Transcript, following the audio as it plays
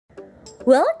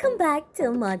Welcome back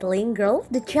to Modeling Girl,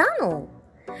 the channel.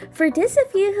 For those of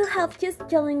you who have just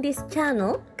joined this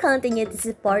channel, continue to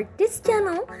support this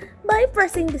channel by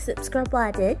pressing the subscribe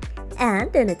button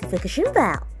and the notification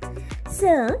bell,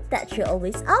 so that you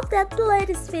always update the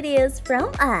latest videos from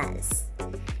us.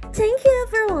 Thank you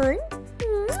everyone.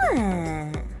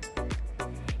 Mwah!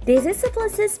 This is a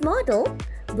plus-size model,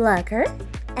 blogger,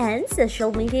 and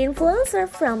social media influencer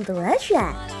from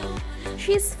Russia.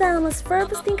 She's famous for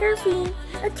posting curvy,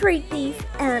 attractive,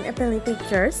 and appealing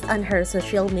pictures on her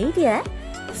social media,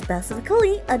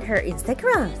 specifically on her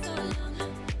Instagram.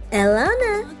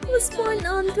 Elana was born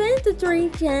on 23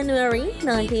 January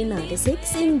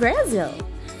 1996 in Brazil.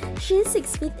 She's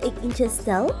 6 feet 8 inches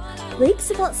tall, weighs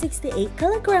about 68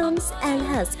 kilograms, and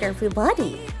has curvy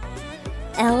body.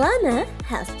 Elana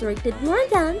has attracted more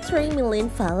than 3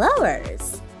 million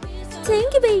followers.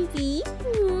 Thank you, baby.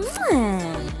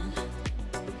 Mwah!